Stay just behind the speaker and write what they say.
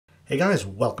Hey guys,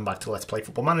 welcome back to Let's Play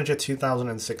Football Manager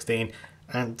 2016,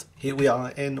 and here we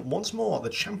are in once more the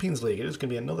Champions League. It is going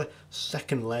to be another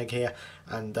second leg here,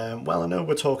 and well, I know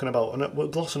we're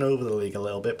glossing over the league a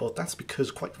little bit, but that's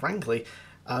because, quite frankly,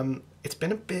 it's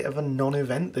been a bit of a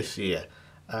non-event this year.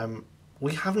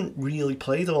 We haven't really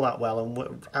played all that well, and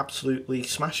we're absolutely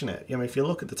smashing it. You know, if you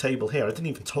look at the table here, I didn't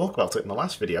even talk about it in the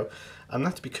last video, and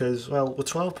that's because, well, we're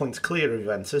 12 points clear of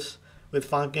Juventus with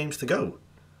 5 games to go.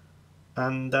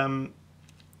 And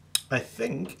I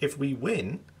think if we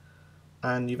win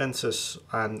and Juventus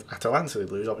and Atalanta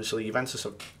lose, obviously Juventus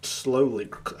have slowly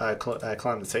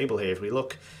climbed the table here. If we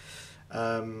look,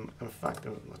 in fact,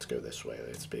 let's go this way,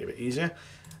 it's be a bit easier.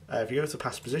 If you go to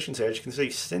past positions here, as you can see,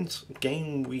 since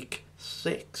game week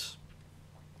 6,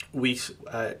 we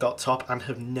got top and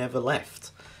have never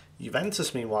left.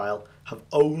 Juventus, meanwhile, have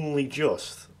only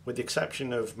just, with the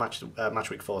exception of match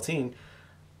week 14,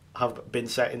 have been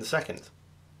set in second.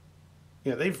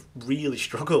 You know, they've really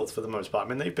struggled for the most part. I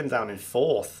mean, they've been down in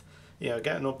 4th, you know,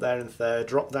 getting up there in 3rd,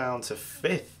 dropped down to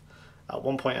 5th at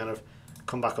one point and have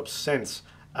come back up since.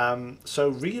 So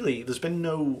really, there's been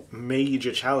no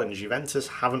major challenge. Juventus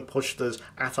haven't pushed us,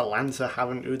 Atalanta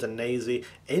haven't, Udinese,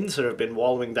 Inter have been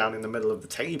wallowing down in the middle of the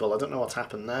table. I don't know what's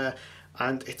happened there,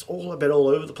 and it's all a bit all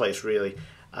over the place, really.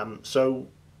 So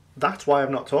that's why I've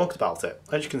not talked about it.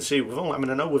 As you can see, I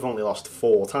know we've only lost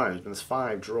 4 times, but there's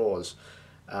 5 draws.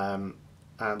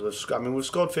 And we've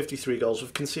scored 53 goals,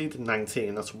 we've conceded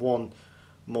 19, that's 1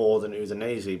 more than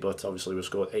Udinese, but obviously we've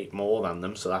scored 8 more than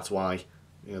them, so that's why,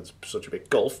 you know, it's such a big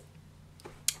gulf.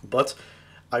 But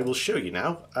I will show you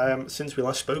now, since we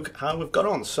last spoke, how we've got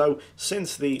on. So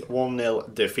since the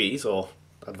 1-0 defeat, or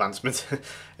advancement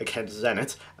against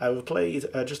Zenit, we've played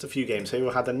just a few games here.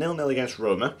 We had a 0-0 against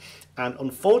Roma, and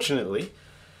unfortunately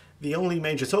the only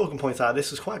major talking point out of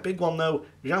this is quite a big one though.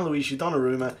 Gianluigi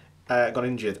Donnarumma got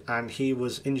injured, and he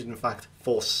was injured in fact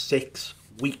for 6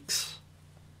 weeks.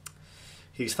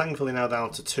 He's thankfully now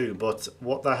down to 2, but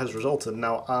what that has resulted,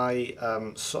 now I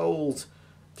sold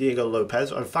Diego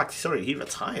Lopez, in fact, sorry, he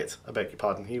retired, I beg your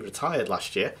pardon, he retired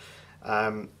last year,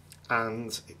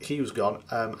 and he was gone.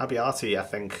 Abiati, I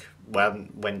think,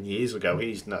 went years ago.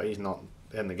 He's not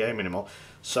in the game anymore.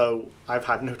 So I've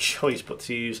had no choice but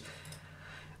to use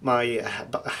my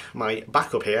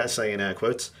backup here, I say in air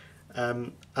quotes,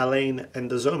 Alain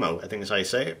Ndozomo, I think is how you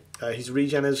say it. He's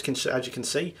regen, as you can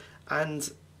see,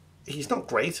 and he's not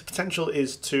great. Potential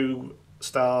is 2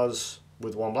 stars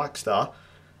with 1 black star.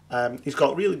 He's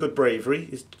got really good bravery.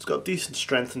 He's got decent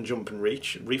strength and jump and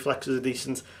reach. Reflexes are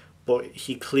decent, but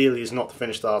he clearly is not the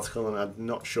finished article, and I'm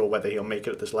not sure whether he'll make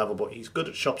it at this level, but he's good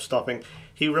at shot stopping.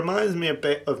 He reminds me a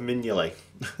bit of Mignolet.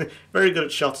 Very good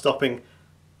at shot stopping,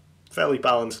 fairly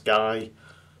balanced guy.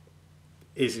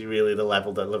 Is he really the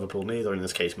level that Liverpool need, or in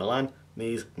this case Milan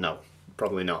needs? No,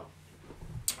 probably not.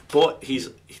 But he's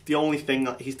the only thing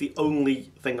I've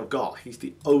got. He's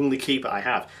the only keeper I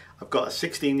have. I've got a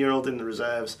 16-year-old in the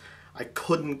reserves. I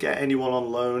couldn't get anyone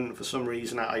on loan for some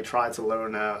reason. I tried to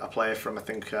loan a player from, I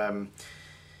think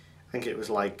it was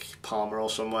like Parma or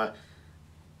somewhere,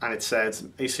 and it said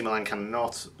AC Milan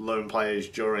cannot loan players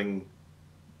during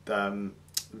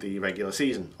the regular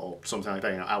season or something like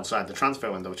that, you know, outside the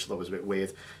transfer window, which I thought was a bit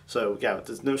weird. So yeah,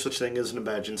 there's no such thing as an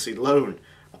emergency loan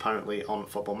apparently on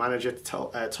Football Manager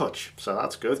touch, so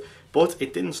that's good. But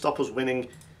it didn't stop us winning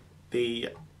the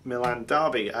Milan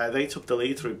derby. They took the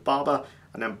lead through Barba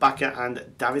and then Bacca and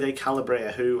Davide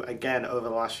Calabria, who again over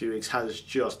the last few weeks has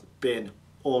just been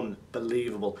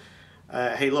unbelievable.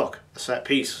 Hey look, a set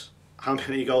piece. How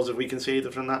many goals have we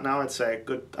conceded from that now? I'd say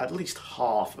at least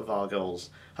half of our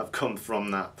goals have come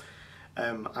from that.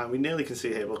 And we nearly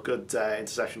conceded here, but good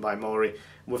interception by Mori.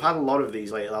 We've had a lot of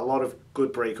these lately, a lot of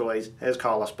good breakaways. Here's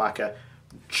Carlos Bacca,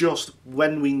 just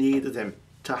when we needed him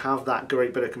to have that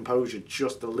great bit of composure,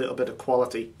 just a little bit of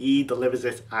quality, he delivers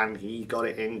it, and he got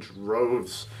it in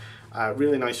droves.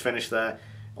 Really nice finish there.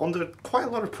 Under quite a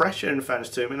lot of pressure, in fairness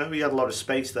to him. I know he had a lot of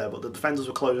space there, but the defenders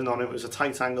were closing on him. It was a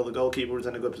tight angle, the goalkeeper was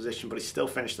in a good position, but he still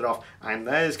finished it off. And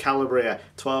there's Calabria,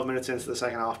 12 minutes into the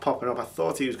second half, popping up. I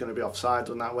thought he was going to be offside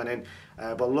when that went in,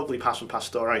 but a lovely pass from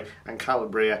Pastore, and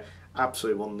Calabria,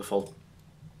 absolutely wonderful.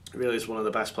 Really is one of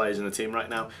the best players in the team right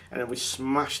now. And then we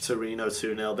smashed Torino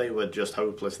 2-0. They were just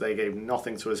hopeless. They gave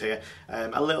nothing to us here.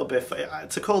 A little bit,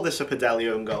 to call this a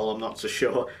Pedelion goal, I'm not so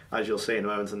sure, as you'll see in a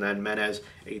moment. And then Menez,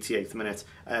 88th minute.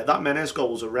 That Menez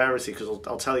goal was a rarity, because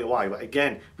I'll tell you why. But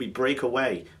again, we break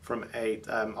away from a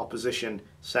opposition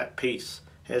set piece.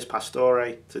 Here's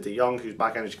Pastore to De Jong, who's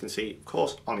back, and as you can see, of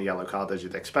course, on a yellow card, as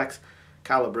you'd expect.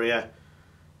 Calabria,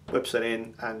 whips it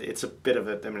in, and it's a bit of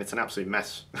a, I mean, it's an absolute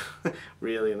mess,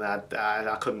 really. And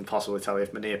I couldn't possibly tell you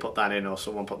if Mania put that in or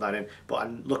someone put that in. But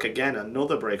and look again,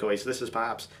 another breakaway. So this is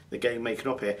perhaps the game making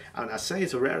up here. And I say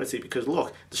it's a rarity because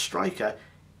look, the striker,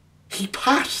 he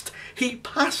passed to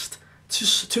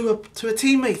a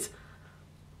teammate.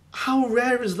 How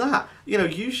rare is that? You know,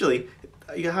 usually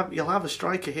you'll have a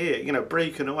striker here, you know,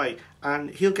 breaking away, and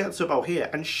he'll get to about here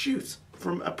and shoot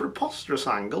from a preposterous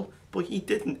angle, but he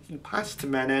didn't. He passed to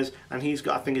Menez, and he's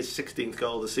got, I think, his 16th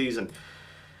goal of the season.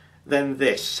 Then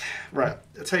this. Right,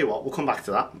 I'll tell you what, we'll come back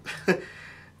to that.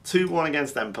 2-1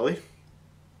 against Empoli.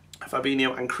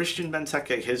 Fabinho and Christian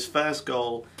Benteke, his first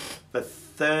goal for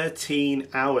 13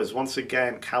 hours. Once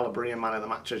again, Calabria man of the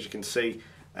match, as you can see.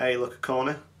 Hey, look, a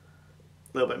corner.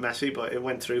 A little bit messy, but it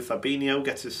went through. Fabinho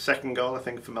gets his second goal, I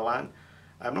think, for Milan.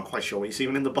 I'm not quite sure what he's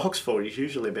even in the box for. He's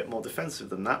usually a bit more defensive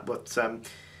than that, but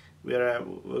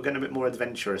we're getting a bit more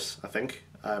adventurous, I think,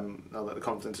 now that the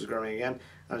confidence is growing again.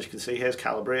 As you can see, here's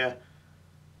Calabria.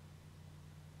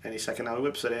 Any second now, he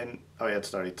whips it in. Oh yeah,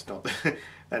 sorry, it's not.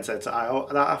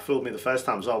 That fooled me the first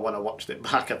time as well when I watched it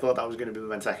back. I thought that was going to be the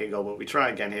Benteke goal, but we try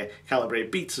again here. Calabria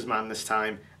beats his man this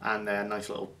time, and a nice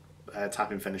little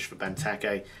tapping finish for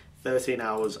Benteke. 13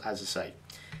 hours, as I say.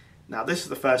 Now, this is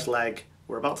the first leg.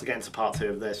 We're about to get into part 2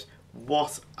 of this.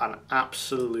 What an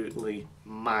absolutely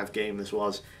mad game this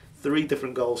was. 3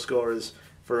 different goal scorers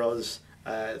for us,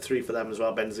 3 for them as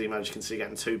well. Benzema, as you can see,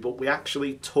 getting 2. But we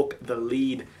actually took the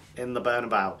lead in the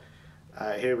Bernabeu.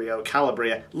 Here we go,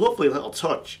 Calabria. Lovely little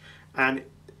touch. And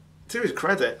to his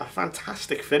credit, a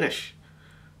fantastic finish.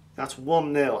 That's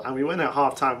 1-0. And we win at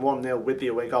half-time 1-0 with the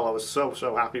away goal. I was so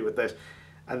happy with this.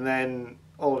 And then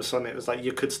all of a sudden it was like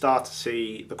you could start to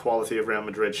see the quality of Real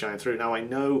Madrid shine through. Now I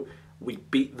know we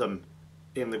beat them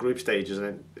in the group stages,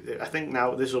 and I think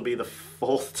now this will be the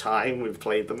 4th time we've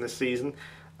played them this season,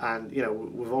 and you know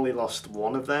we've only lost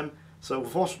 1 of them. So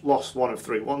we've lost 1 of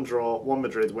 3, 1 draw, 1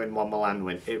 Madrid win, 1 Milan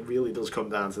win. It really does come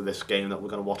down to this game that we're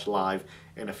going to watch live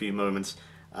in a few moments.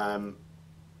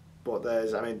 But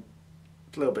there's, I mean,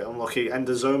 a little bit unlucky.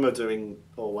 Endozomo doing,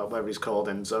 or whatever he's called,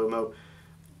 Enzomo.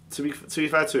 To be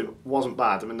fair to him, wasn't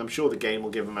bad. I mean, I'm sure the game will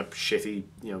give him a shitty,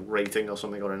 you know, rating or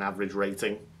something, or an average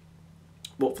rating.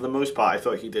 But for the most part, I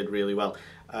thought he did really well.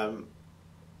 There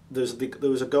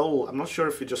was a goal. I'm not sure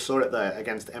if you just saw it there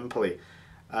against Empoli.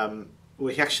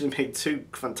 Where he actually made 2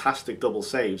 fantastic double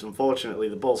saves. Unfortunately,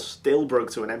 the ball still broke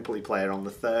to an Empoli player on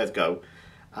the 3rd go,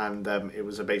 and it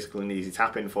was basically an easy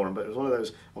tap in for him. But it was one of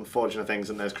those unfortunate things.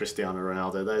 And there's Cristiano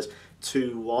Ronaldo. There's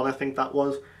 2-1, I think that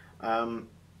was.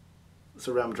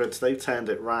 So Real Madrid, so they've turned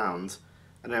it round,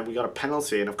 and then we got a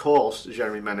penalty, and of course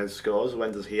Jeremy Menez scores.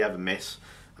 When does he ever miss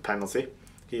a penalty?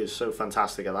 He is so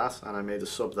fantastic at that, and I made a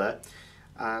sub there.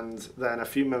 And then a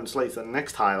few moments later, the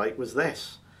next highlight was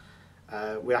this.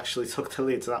 We actually took the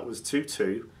lead, so that was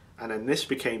 2-2, and then this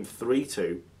became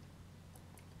 3-2. I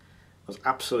was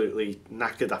absolutely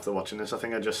knackered after watching this. I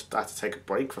think I just had to take a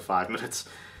break for 5 minutes.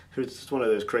 It was just one of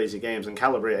those crazy games, and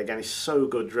Calabria again is so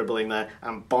good dribbling there,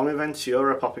 and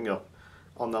Bonaventura popping up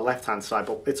on the left-hand side.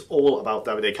 But it's all about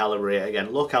Davide Calabria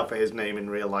again. Look out for his name in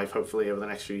real life. Hopefully over the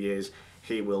next few years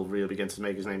he will really begin to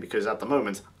make his name, because at the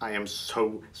moment I am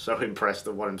so impressed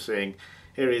with what I'm seeing.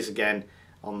 Here he is again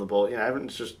on the ball. You know,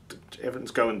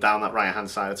 everything's going down that right-hand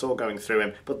side. It's all going through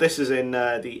him. But this is in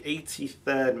the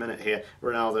 83rd minute here.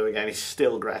 Ronaldo again, he's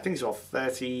still great. I think he's about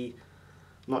 30...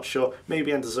 not sure.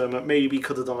 Maybe Endozomo, maybe he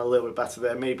could have done a little bit better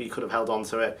there. Maybe he could have held on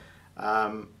to it.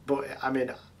 But, I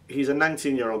mean, he's a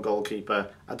 19-year-old goalkeeper.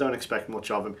 I don't expect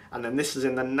much of him. And then this is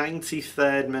in the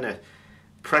 93rd minute.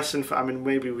 Pressing for... I mean,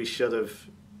 maybe we should have...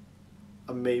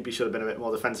 maybe should have been a bit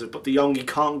more defensive. But De Jong, he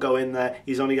can't go in there.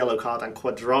 He's on a yellow card. And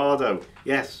Cuadrado,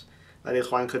 yes, that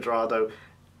is Juan Cuadrado,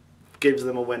 gives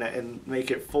them a winner and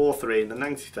make it 4-3 in the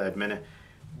 93rd minute.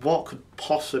 What could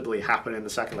possibly happen in the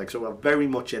second leg? So we're very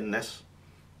much in this.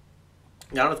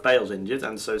 Gareth Bale's injured,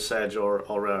 and so Sergio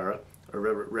Herrera,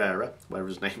 whatever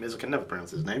his name is, I can never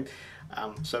pronounce his name.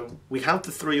 So we have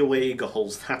the 3 away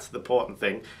goals. That's the important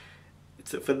thing.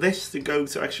 For this to go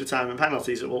to extra time and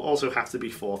penalties, it will also have to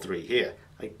be 4-3 here.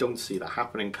 I don't see that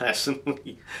happening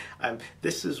personally.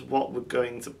 This is what we're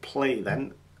going to play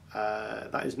then.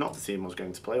 That is not the team I was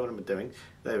going to play. What am I doing?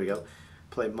 There we go.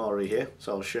 Play Mori here.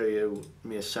 So I'll show you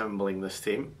me assembling this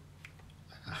team.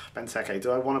 Benteke. Do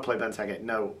I want to play Benteke?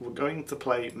 No. We're going to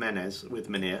play Menez with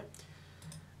Munir.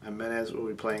 And Menez will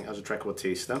be playing as a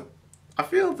trequartista. I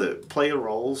feel that player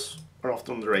roles are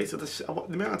often underrated. The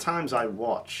amount of times I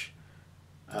watch...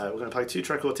 we're going to play 2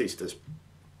 trequartistas.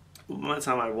 The amount of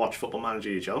time I watch Football Manager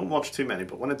YouTube, I don't watch too many,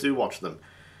 but when I do watch them,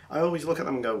 I always look at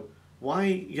them and go, why,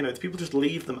 you know, do people just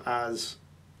leave them as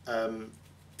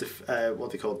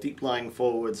what they call deep lying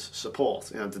forwards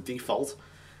support, you know, the default.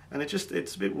 And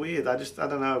it's a bit weird. I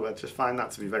don't know. I just find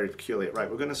that to be very peculiar.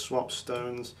 Right, we're going to swap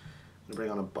Stones. I'm going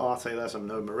to bring on a Barté. There's some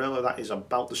No Murillo. That is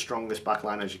about the strongest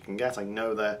backline as you can get. I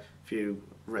know there are a few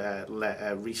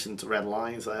recent red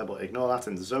lines there, but ignore that.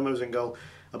 And Zomo's in goal.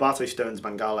 Abate, Stones,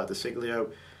 Mangala, De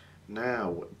Siglio.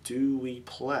 Now, do we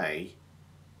play?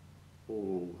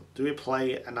 Ooh, do we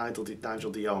play a Nigel de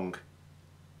Jong?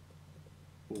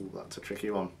 Ooh, that's a tricky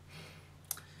one.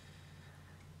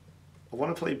 I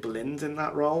want to play Blind in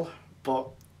that role, but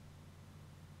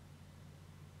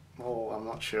I'm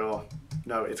not sure.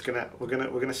 No, we're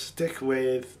gonna stick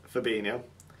with Fabinho.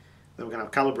 Then we're gonna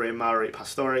have Calabria, Mauri,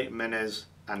 Pastore, Menez,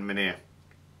 and Meunier.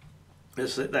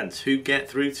 This is it then to get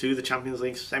through to the Champions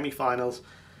League semi-finals.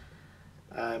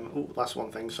 Last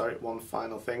one thing. Sorry, one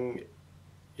final thing.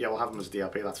 Yeah, we'll have them as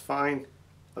DRP. That's fine.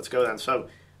 Let's go then. So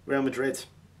Real Madrid.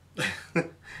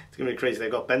 It's going to be crazy.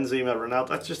 They've got Benzema,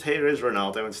 Ronaldo. Here is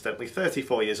Ronaldo incidentally,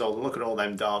 34 years old, and look at all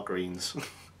them dark greens.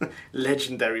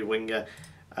 Legendary winger,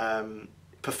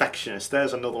 perfectionist.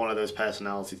 There's another one of those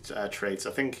personality traits.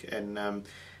 I think in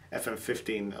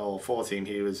FM15 or 14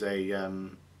 he was a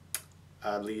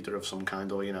leader of some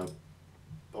kind, or, you know,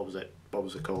 what was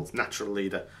it called? Natural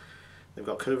leader. They've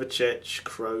got Kovacic,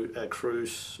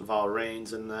 Cruz,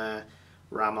 Varane in there,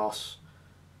 Ramos,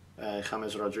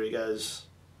 James Rodriguez.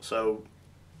 So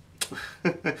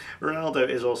Ronaldo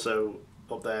is also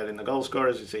up there in the goal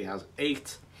scorers. You see, he has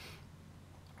 8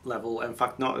 level. In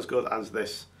fact, not as good as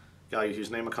this guy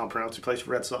whose name I can't pronounce. He plays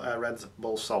for Red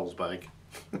Bull Salzburg.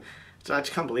 So I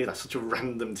just can't believe that's such a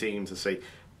random team to see.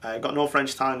 Got no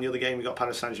French time in the other game. We got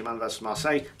Paris Saint-Germain versus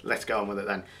Marseille. Let's go on with it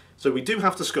then. So we do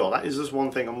have to score. That is just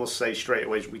one thing I must say straight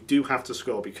away. We do have to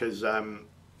score because,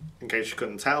 in case you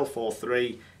couldn't tell,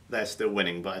 4-3, they're still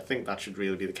winning. But I think that should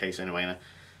really be the case anyway. And a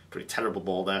pretty terrible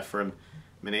ball there from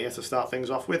Meunier to start things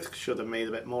off with. Should have made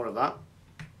a bit more of that.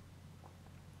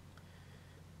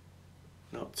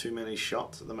 Not too many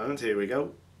shots at the moment. Here we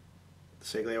go.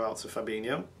 Siglio out to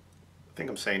Fabinho. I think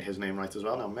I'm saying his name right as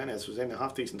well. Now Menez was in a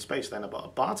half decent space then,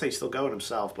 but Barte's still going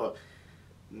himself, but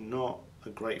not a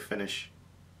great finish.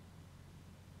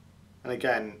 And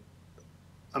again,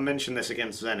 I mentioned this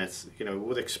against Zenit, you know,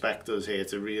 would expect us here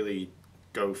to really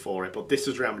go for it, but this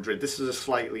is Real Madrid. This is a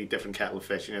slightly different kettle of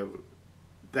fish. You know,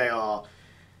 they are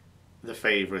the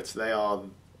favourites. They are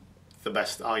the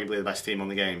best, arguably the best team on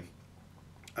the game.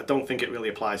 I don't think it really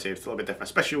applies here. It's a little bit different,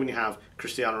 especially when you have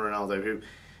Cristiano Ronaldo, who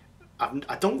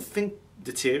I don't think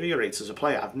deteriorates as a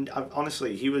player.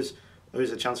 Honestly, there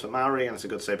was a chance for Mauri, and it's a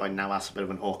good save by Navas, a bit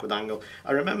of an awkward angle.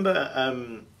 I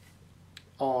remember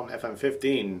on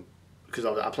FM15, because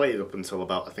I played up until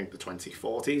about, I think, the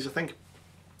 2040s, I think,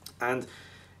 and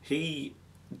he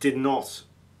did not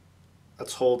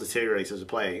at all deteriorate as a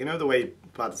player. You know, the way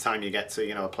by the time you get to,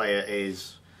 you know, a player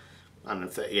is, I don't know,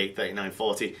 38, 39,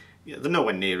 40, you know, they're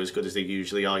nowhere near as good as they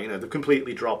usually are. You know, they've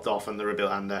completely dropped off, and their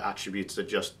attributes are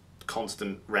just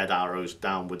constant red arrows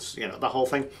downwards, you know, the whole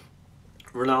thing.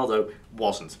 Ronaldo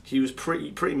wasn't. He was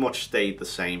pretty much stayed the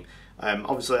same.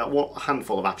 Obviously, a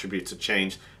handful of attributes had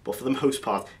changed, but for the most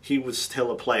part, he was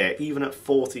still a player, even at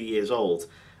 40 years old,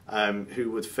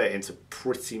 who would fit into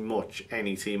pretty much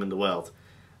any team in the world.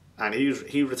 And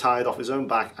he retired off his own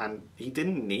back, and he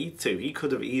didn't need to. He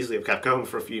could have easily have kept going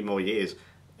for a few more years.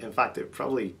 In fact, it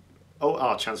probably...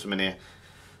 chance for Meunier.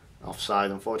 Offside,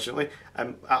 unfortunately.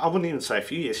 I wouldn't even say a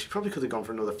few years. He probably could have gone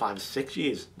for another 5 or 6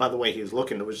 years. By the way he was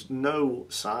looking, there was no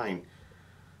sign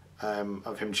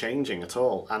of him changing at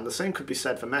all. And the same could be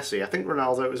said for Messi. I think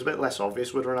Ronaldo, it was a bit less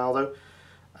obvious with Ronaldo.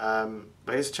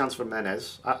 But here's a chance for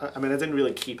Menez. I mean, I didn't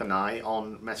really keep an eye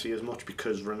on Messi as much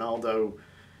because Ronaldo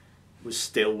was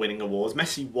still winning awards.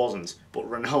 Messi wasn't, but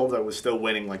Ronaldo was still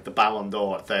winning like the Ballon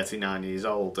d'Or at 39 years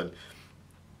old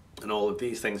and all of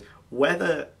these things.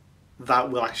 Whether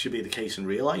that will actually be the case in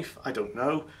real life, I don't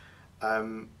know.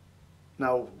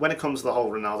 Now, when it comes to the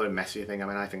whole Ronaldo-Messi thing, I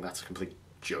mean, I think that's a complete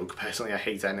joke. Personally, I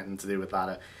hate anything to do with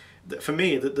that. For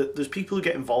me, there's people who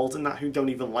get involved in that who don't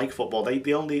even like football.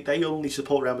 They only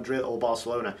support Real Madrid or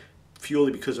Barcelona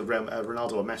purely because of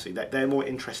Ronaldo or Messi. They're more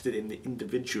interested in the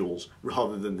individuals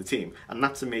rather than the team. And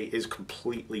that, to me, is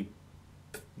completely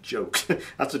joke.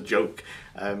 That's a joke.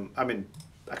 I mean,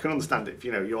 I can understand if,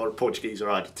 you know, you're Portuguese or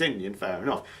Argentinian, fair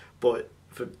enough. But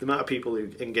for the amount of people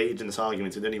who engage in this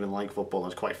argument who don't even like football,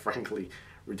 it's quite frankly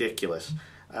ridiculous.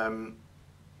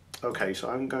 Okay, so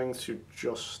I'm going to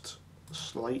just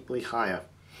slightly higher.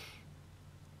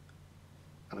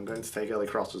 And I'm going to take early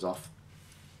crosses off.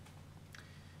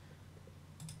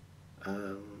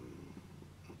 I'm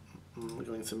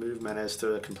going to move Menez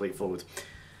to a complete forward.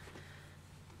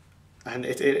 And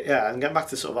yeah, and getting back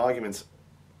to sort of arguments,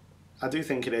 I do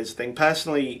think it is a thing.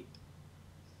 Personally,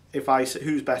 if I say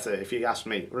who's better, if you ask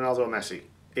me, Ronaldo or Messi,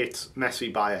 it's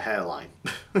Messi by a hairline.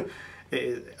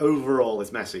 Overall,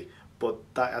 it's Messi. But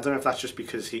I don't know if that's just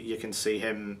because you can see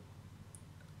him.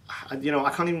 You know,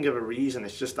 I can't even give a reason.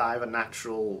 It's just I have a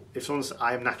natural. If someone's,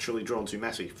 I am naturally drawn to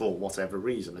Messi for whatever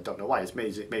reason. I don't know why.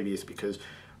 Maybe it's because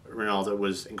Ronaldo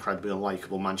was incredibly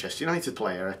unlikable Manchester United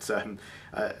player at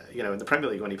you know, in the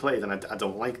Premier League when he played, and I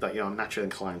don't like that. You know, I'm naturally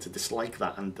inclined to dislike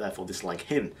that and therefore dislike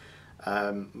him.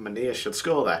 Mania should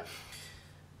score there.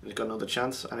 He's got another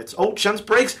chance, and it's chance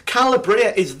breaks.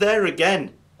 Calabria is there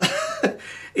again.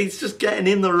 He's just getting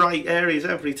in the right areas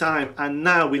every time, and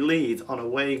now we lead on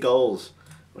away goals.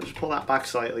 We'll just pull that back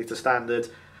slightly to standard.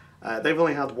 They've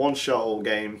only had one shot all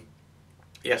game.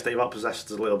 Yes, they've outpossessed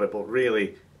us a little bit, but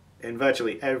really, in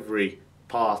virtually every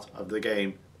part of the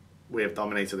game, we have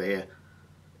dominated here.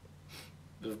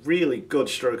 It was a really good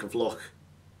stroke of luck,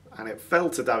 and it fell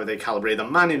to Davide Calabria, the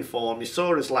man in form. You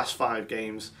saw his last 5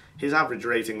 games. His average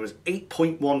rating was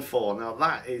 8.14. Now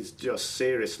that is just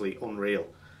seriously unreal.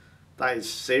 That is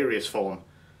serious form.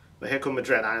 But here come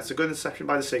Madrid, and it's a good interception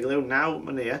by the Siglio. Now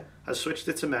Mania has switched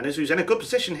it to Menes, who's in a good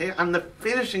position here, and the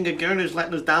finishing again is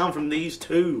letting us down from these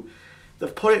two.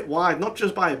 They've put it wide, not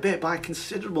just by a bit, by a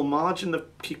considerable margin. They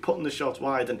keep putting the shots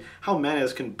wide, and how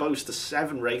Menes can boast a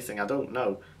 7 rating, I don't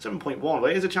know. 7.1. Well,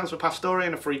 here's a chance for Pastore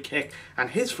and a free kick,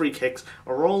 and his free kicks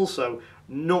are also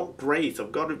not great,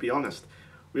 I've got to be honest.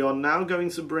 We are now going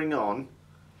to bring on...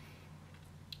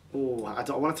 Oh, I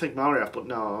want to take Mario off, but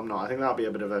no, I'm not. I think that'll be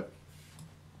a bit of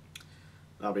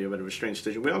a strange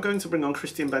decision. We are going to bring on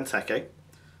Christian Benteke.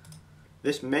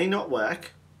 This may not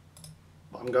work,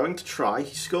 but I'm going to try.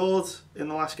 He scored in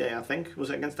the last game, I think. Was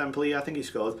it against Empoli? I think he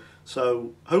scored.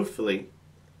 So hopefully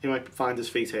he might find his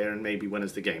feet here and maybe win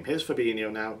us the game. Here's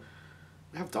Fabinho now.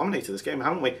 We have dominated this game,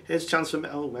 haven't we? Here's a chance for...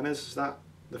 Oh, Menes, is that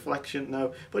deflection?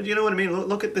 No. But you know what I mean?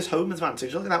 Look at this home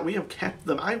advantage. Look at that. We have kept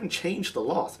them. I haven't changed a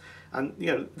lot. And, you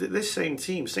know, this same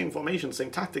team, same formation,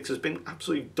 same tactics has been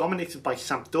absolutely dominated by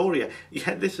Sampdoria.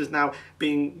 Yet this is now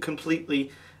being completely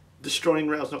destroying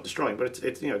Real's, not destroying, but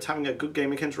it's you know, it's having a good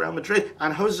game against Real Madrid.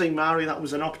 And Jose Mari, that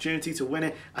was an opportunity to win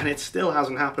it, and it still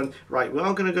hasn't happened. Right, we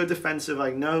are going to go defensive. I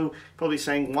know, probably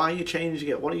saying, why are you changing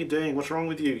it? What are you doing? What's wrong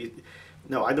with you?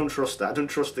 No, I don't trust that. I don't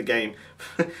trust the game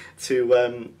to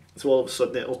all of a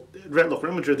sudden, look,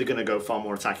 Real Madrid are going to go far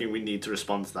more attacking. We need to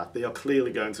respond to that. They are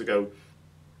clearly going to go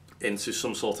into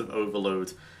some sort of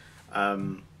overload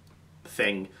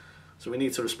thing, so we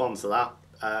need to respond to that.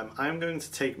 I'm going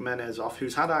to take Menes off,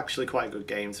 who's had actually quite a good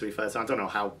game, to be fair. So I don't know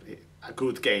how a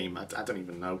good game. I don't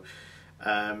even know.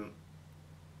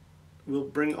 We'll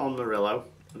bring on Murillo.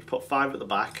 We'll put 5 at the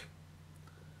back.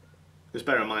 Because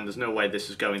bear in mind, there's no way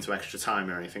this is going to extra time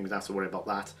or anything. We don't have to worry about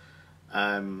that.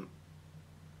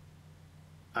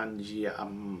 And yeah,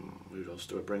 who else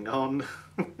do I bring on?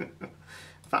 In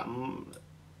fact,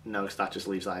 no, because that just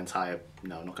leaves that entire...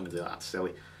 No, I'm not going to do that. That's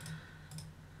silly.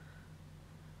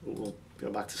 We'll go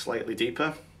back to slightly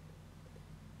deeper.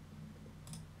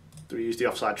 Do we use the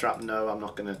offside trap? No, I'm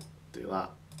not going to do that.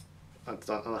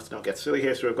 Let's not get silly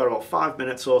here. So we've got about 5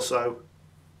 minutes or so.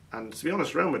 And to be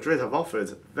honest, Real Madrid have offered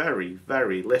very,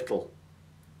 very little.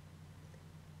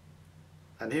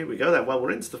 And here we go then. Well,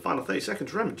 we're into the final 30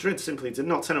 seconds. Real Madrid simply did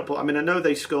not turn up. I mean, I know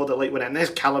they scored a late winner. And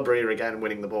there's Calabria again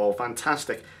winning the ball.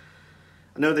 Fantastic.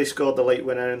 I know they scored the late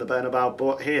winner in the Bernabeu,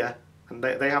 but here, and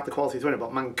they have the quality to win it,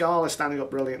 but Mangala standing up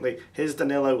brilliantly. Here's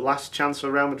Danilo, last chance for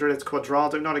Real Madrid. It's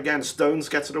Cuadrado, not again. Stones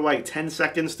gets it away. 10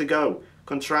 seconds to go.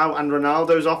 Contrao and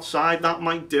Ronaldo's offside. That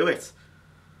might do it.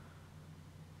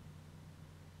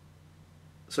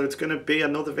 So it's going to be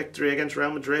another victory against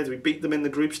Real Madrid. We beat them in the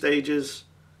group stages.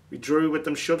 We drew with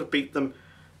them, should have beat them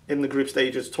in the group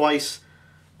stages twice.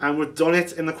 And we've done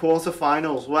it in the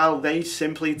quarterfinals. Well, they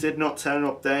simply did not turn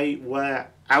up. They were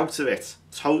out of it,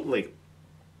 totally.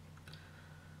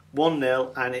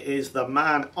 1-0, and it is the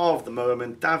man of the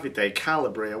moment, Davide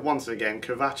Calabria. Once again,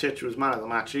 Kovacic was man of the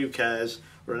match. Who cares?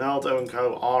 Ronaldo and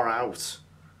co are out.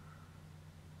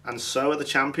 And so are the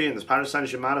champions. Paris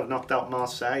Saint-Germain have knocked out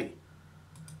Marseille.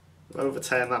 They've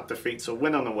overturned that defeat, so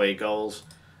win on away goals.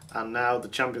 And now the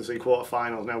Champions League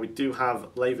quarterfinals. Now we do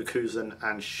have Leverkusen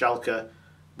and Schalke,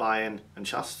 Bayern and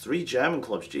Chelsea, 3 German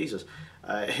clubs, Jesus,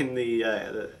 in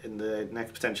the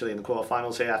next, potentially in the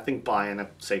quarterfinals here. I think Bayern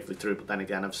are safely through, but then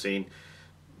again, I've seen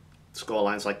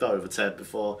scorelines like that overturned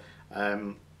before.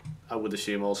 I would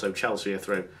assume also Chelsea are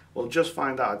through. We'll just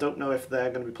find out. I don't know if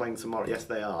they're going to be playing tomorrow. Yes,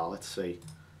 they are. Let's see.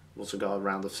 We've also got a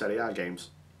round of Serie A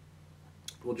games.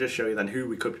 We'll just show you then who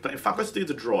we could be playing. In fact, let's do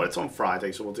the draw. It's on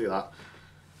Friday, so we'll do that.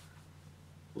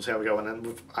 we'll see how we go.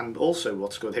 And also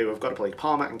what's good here, we've got to play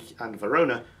Parma and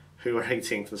Verona, who are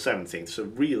 18th and 17th. So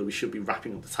really, we should be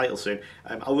wrapping up the title soon.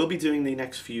 I will be doing the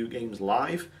next few games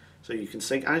live, so you can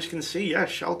see. As you can see, yeah,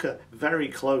 Schalke very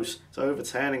close to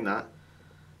overturning that.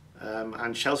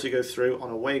 And Chelsea go through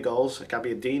on away goals.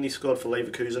 Gabbiadini scored for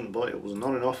Leverkusen, but it was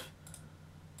not enough.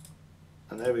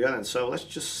 And there we go then. So let's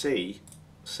just see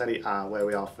Serie A where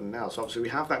we are for now. So obviously we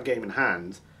have that game in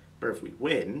hand, but if we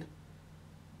win,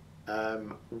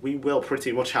 we will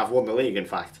pretty much have won the league, in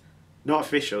fact. Not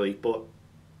officially, but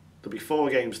there'll be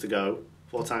 4 games to go.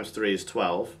 4 times 3 is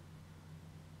 12.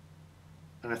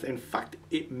 And in fact,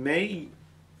 it may,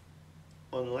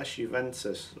 unless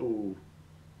Juventus... Ooh.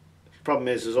 Problem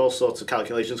is, there's all sorts of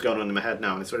calculations going on in my head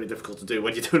now, and it's very difficult to do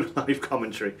when you're doing a live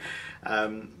commentary,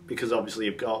 because obviously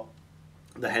you've got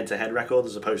the head-to-head record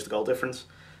as opposed to goal difference.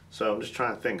 So I'm just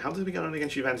trying to think, how did we get on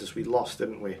against Juventus? We lost,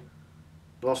 didn't we?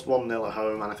 We lost 1-0 at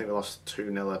home, and I think we lost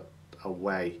 2-0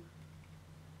 away.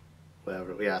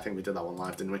 Wherever, yeah, I think we did that one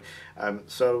live, didn't we?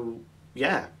 So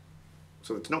yeah,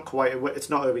 so it's not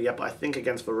over yet, but I think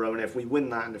against Verona, if we win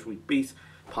that and if we beat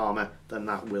Parma, then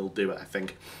that will do it, I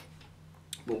think.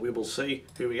 But we will see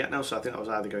who we get now. So I think that was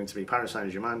either going to be Paris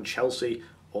Saint-Germain, Chelsea,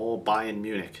 or Bayern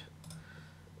Munich.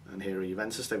 And here are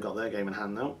Juventus. They've got their game in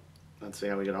hand now. Let's see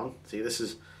how we get on. See, this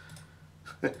is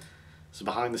it's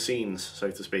behind the scenes, so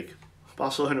to speak.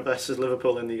 Barcelona versus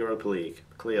Liverpool in the Europa League,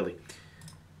 clearly.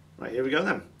 Right, here we go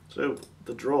then. So,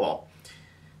 the draw.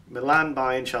 Milan,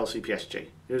 Bayern, Chelsea, PSG.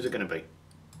 Who's it going to be?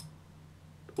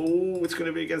 Oh, it's going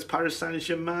to be against Paris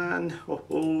Saint-Germain.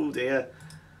 Oh dear.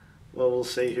 Well, we'll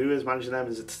see. Who is managing them?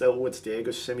 Is it still it's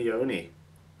Diego Simeone?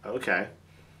 Okay.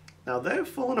 Now, they've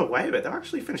fallen away a bit. They've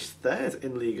actually finished 3rd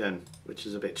in Ligue 1, which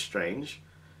is a bit strange.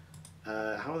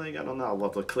 How are they getting on now? Well,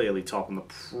 they're clearly top and they're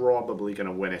probably going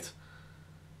to win it.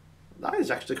 That is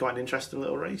actually quite an interesting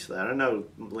little race there. I know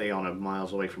Lyon are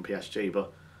miles away from PSG,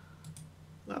 but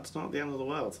that's not the end of the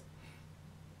world.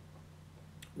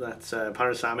 That's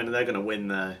Paris, I mean, they're going to win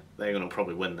they're going to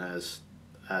probably win theirs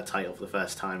title for the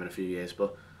first time in a few years,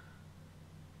 but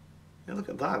yeah, look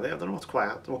at that. I don't know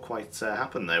what quite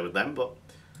happened there with them, but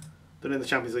they're in the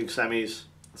Champions League semis.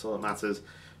 That's all that matters.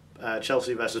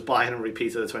 Chelsea versus Bayern, a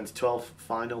repeat of the 2012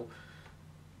 final,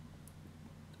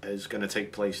 is going to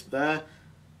take place there.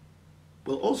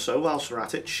 We'll also, whilst we're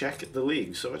at it, check the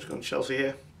league. So let's go on Chelsea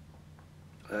here.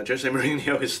 Jose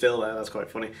Mourinho is still there. That's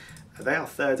quite funny. They are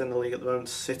 3rd in the league at the moment.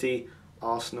 City,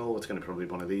 Arsenal. It's going to probably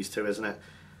be one of these two, isn't it?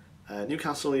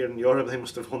 Newcastle here in Europe. They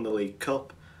must have won the League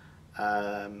Cup.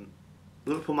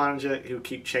 Liverpool manager who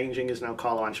keep changing is now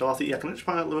Carlo Ancelotti. Yeah, can I just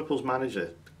point out Liverpool's manager?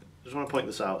 I just want to point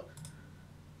this out.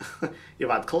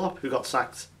 You've had Klopp, who got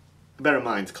sacked. Bear in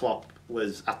mind, Klopp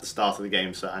was at the start of the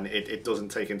game, so and it doesn't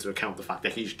take into account the fact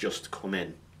that he's just come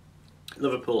in.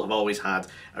 Liverpool have always had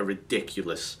a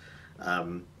ridiculous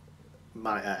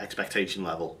expectation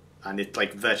level, and it's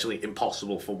like virtually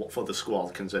impossible for the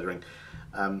squad considering.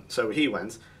 So he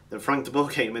went. Then Frank de Boer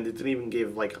came in. They didn't even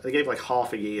give they gave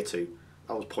half a year to.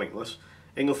 That was pointless.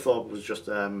 Inglethorpe was just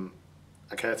a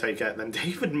caretaker. Then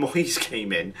David Moyes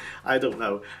came in. I don't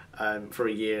know, for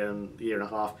a year and a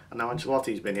half. And now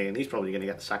Ancelotti's been here, and he's probably going to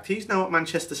get sacked. He's now at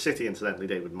Manchester City, incidentally,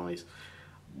 David Moyes.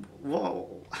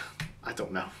 Whoa. I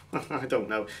don't know. I don't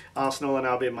know. Arsenal are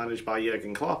now being managed by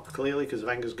Jurgen Klopp, clearly, because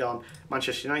Wenger's gone.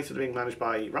 Manchester United are being managed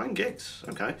by Ryan Giggs.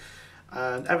 Okay.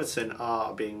 And Everton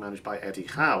are being managed by Eddie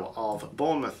Howe of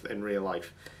Bournemouth in real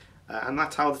life. And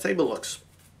that's how the table looks.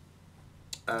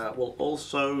 We'll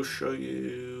also show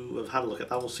you, we've had a look at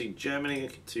that, we'll see Germany,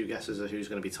 2 guesses of who's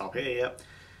going to be top here, yep.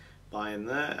 Bayern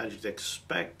there, as you'd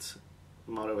expect.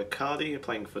 Mauro Icardi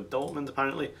playing for Dortmund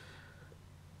apparently.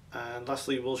 And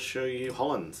lastly we'll show you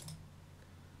Holland.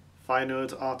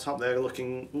 Feyenoord are top, they're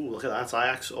looking, ooh, look at that,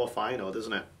 Ajax or Feyenoord,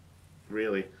 isn't it?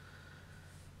 Really.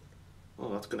 Oh,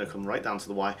 that's going to come right down to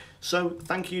the wire. So,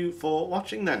 thank you for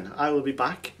watching then. I will be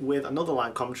back with another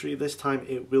live commentary. This time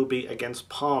it will be against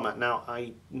Parma. Now,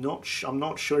 I'm not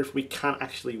sure if we can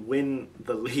actually win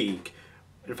the league.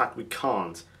 In fact, we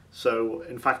can't. So,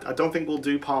 in fact, I don't think we'll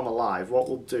do Parma live. What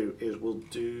we'll do is we'll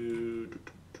do...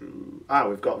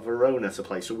 we've got Verona to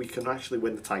play, so we can actually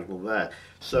win the title there.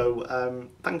 So,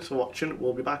 thanks for watching.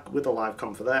 We'll be back with a live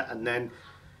com for that, and then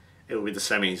it will be the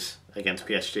semis against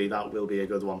PSG. That will be a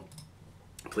good one.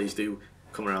 Please do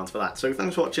come around for that. So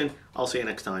thanks for watching. I'll see you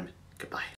next time. Goodbye.